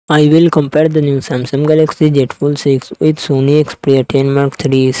I will compare the new Samsung Galaxy Z Fold 6 with Sony Xperia 10 Mark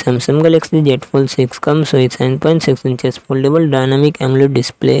III. Samsung Galaxy Z Fold 6 comes with 7.6 inches foldable dynamic AMOLED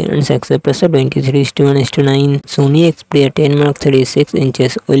display and success ratio 23:1:9. Sony Xperia 10 Mark III 6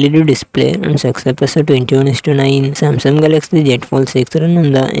 inches OLED display and success ratio 21:9. Samsung Galaxy Z Fold 6 run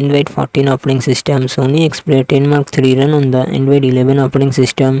on the Android 14 operating system. Sony Xperia 10 Mark III run on the Android 11 operating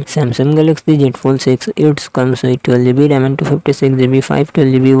system. Samsung Galaxy Z Fold 6 it comes with 12GB RAM and 256GB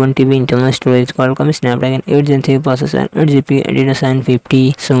 512GB 1TB internal storage. Qualcomm Snapdragon 8 Gen 3 processor, 8GB Adreno 50.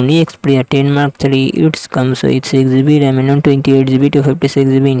 Sony Xperia 10 Mark III it comes with 6GB RAM and 128GB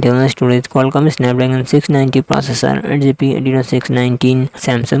 256GB internal storage. Qualcomm Snapdragon 690 processor, 8GB Adreno 619.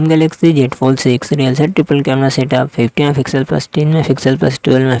 Samsung Galaxy Z Fold 6 real set triple camera setup, 50MP plus 10MP plus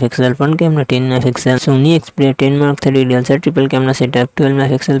 12MP front camera 10MP. Sony Xperia 10 Mark III real set triple camera setup,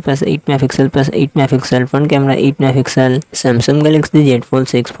 12MP plus 8MP plus 8MP front camera 8MP. Samsung Galaxy Z Fold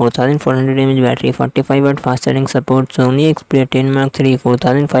 6 4400 mAh battery, 45W fast charging support. Sony Xperia 10 Mark III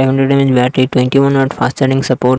 4500 mAh battery, 21W fast charging support.